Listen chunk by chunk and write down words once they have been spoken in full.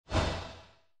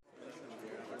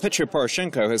Petro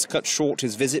Poroshenko has cut short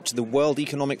his visit to the World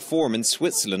Economic Forum in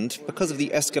Switzerland because of the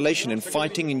escalation in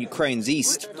fighting in Ukraine's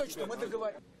east.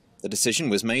 The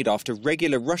decision was made after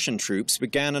regular Russian troops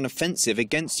began an offensive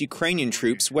against Ukrainian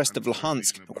troops west of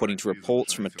Luhansk, according to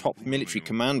reports from a top military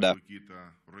commander.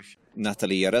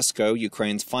 Natalie Jaresko,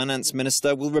 Ukraine's finance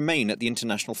minister, will remain at the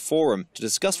International Forum to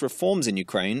discuss reforms in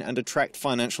Ukraine and attract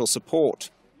financial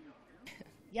support.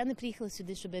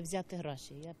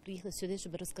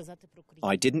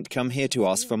 I didn't come here to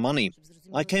ask for money.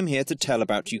 I came here to tell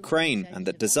about Ukraine and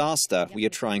the disaster we are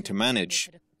trying to manage.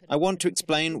 I want to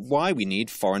explain why we need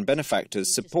foreign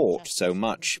benefactors' support so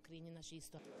much.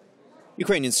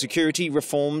 Ukrainian security,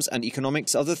 reforms and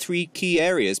economics are the three key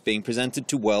areas being presented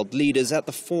to world leaders at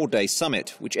the four-day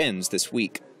summit, which ends this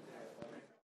week.